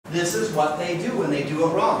this is what they do when they do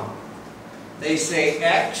it wrong. They say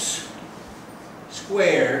x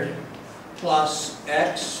squared plus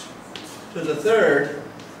x to the third.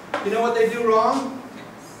 You know what they do wrong?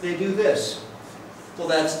 They do this. Well,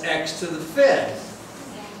 that's x to the fifth.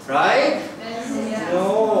 Right?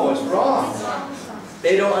 No, it's wrong.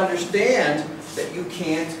 They don't understand that you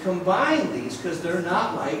can't combine these because they're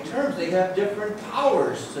not like terms. They have different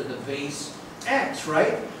powers to the base x,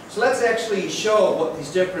 right? So let's actually show what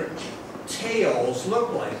these different tails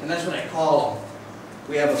look like. And that's what I call them.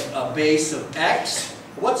 We have a base of x.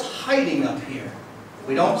 What's hiding up here?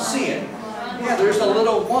 We don't see it. Yeah, there's a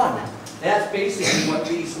little 1. That's basically what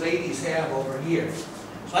these ladies have over here.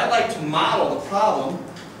 So I'd like to model the problem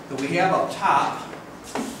that we have up top.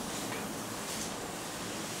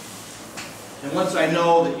 And once I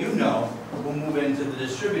know that you know, we'll move into the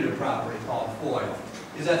distributive property called FOIL,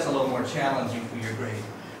 because that's a little more challenging for your grade.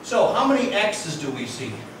 So how many x's do we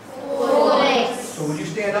see? 4. So would you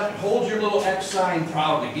stand up and hold your little x sign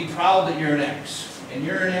proudly? Be proud that you're an x. And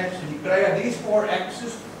you're an x. And could I have these 4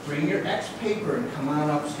 x's? Bring your x paper and come on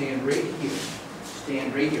up. Stand right here.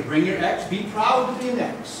 Stand right here. Bring your x. Be proud to be an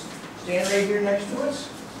x. Stand right here next to us.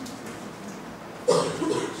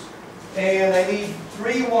 And I need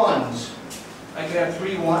 3 1s. I could have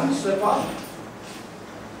 3 1s slip up.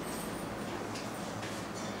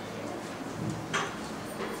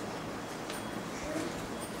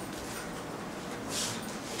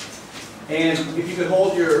 And if you could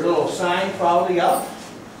hold your little sign proudly up.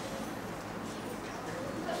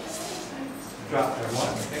 Drop there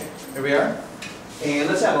 1, okay? Here we are. And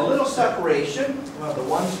let's have a little separation. We'll have the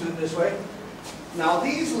 1s move this way. Now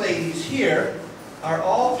these ladies here are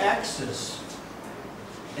all x's.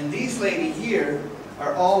 And these ladies here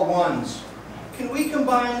are all 1s. Can we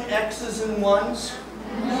combine x's and 1s?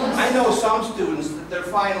 Yes. I know some students that their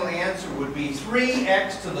final answer would be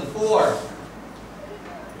 3x to the 4.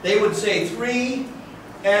 They would say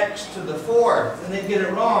 3x to the 4th, and they'd get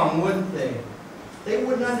it wrong, wouldn't they? They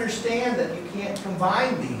wouldn't understand that you can't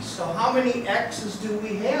combine these. So how many x's do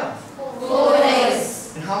we have?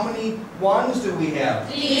 4x. And how many 1s do we have?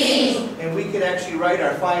 3. And we could actually write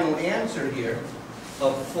our final answer here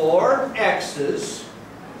of 4 x's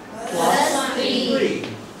plus 3.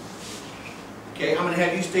 Okay, I'm going to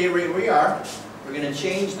have you stay right where you are. We're going to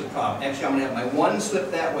change the problem. Actually, I'm going to have my 1 slip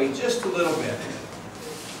that way just a little bit.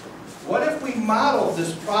 What if we modeled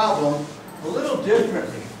this problem a little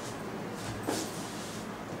differently?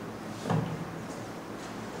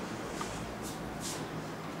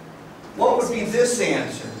 What would be this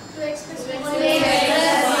answer? 2x plus 1.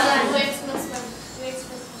 2x plus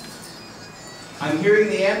 1. I'm hearing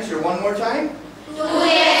the answer one more time.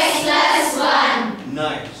 2x plus 1.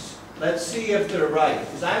 Nice. Let's see if they're right.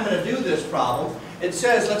 Because I'm going to do this problem. It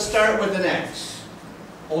says, let's start with an x.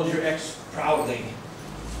 Hold your x proudly.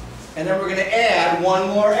 And then we're going to add 1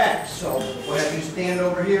 more x. So we'll have you stand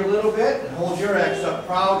over here a little bit and hold your x up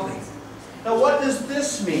proudly. Now what does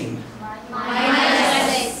this mean?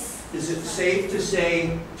 Minus. Is it safe to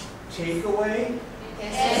say take away?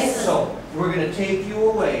 Yes. So we're going to take you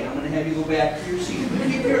away. I'm going to have you go back to your seat.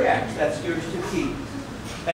 Keep your x. That's yours to keep.